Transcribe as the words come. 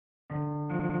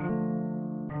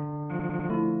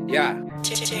Yeah.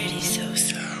 Dirty so.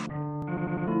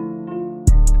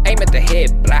 Aim at the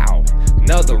head, blow.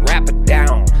 Another rapper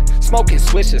down. Smoking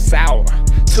swisher sour.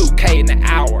 2K in the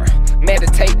hour.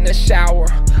 Meditate in the shower.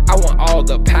 I want all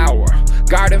the power.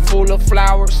 Garden full of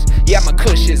flowers. Yeah, my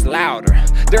kush is louder.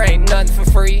 There ain't nothing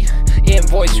for free.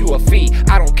 Invoice you a fee.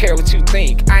 I don't care what you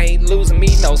think. I ain't losing me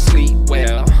no sleep.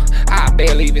 Well, I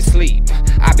barely even sleep.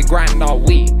 I be grinding all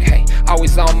week. Hey,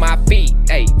 always on my feet.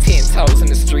 Hey, 10 toes in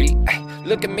the street. Hey,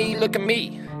 look at me, look at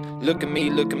me. Look at me,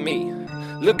 look at me.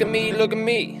 Look at me, look at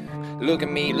me. Look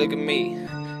at me, look at me.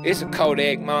 It's a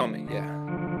Kodak moment, yeah.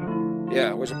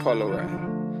 Yeah, where's your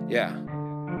Polaroid? Yeah.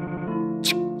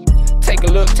 Take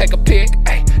a look, take a pic,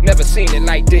 ay, never seen it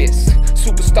like this.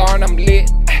 Superstar and I'm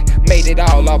lit, ay, made it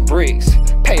all off bricks.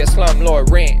 Pay a slumlord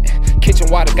rent, kitchen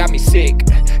water got me sick.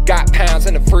 Got pounds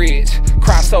in the fridge,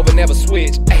 crossover never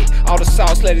switch. Ay, all the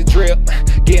sauce let it drip,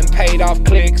 getting paid off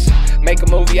clicks. Make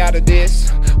a movie out of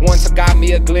this, once I got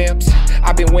me a glimpse.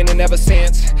 I've been winning ever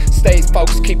since, stage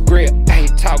folks keep grip. Ay,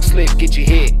 talk slick, get you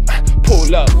hit,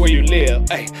 pull up where you live.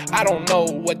 Ay, I don't know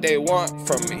what they want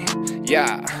from me,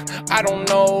 yeah. I don't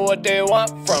know what they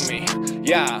want from me,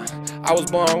 yeah. I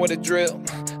was born with a drip,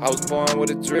 I was born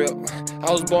with a drip. I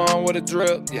was born with a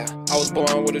drip, yeah. I was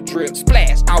born with a drip.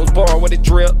 Splash, I was born with a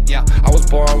drip, yeah. I was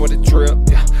born with a drip,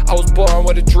 yeah. I was born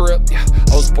with a drip, yeah.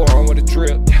 I was born with a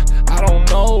drip, yeah. I don't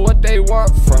know what they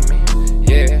want from me,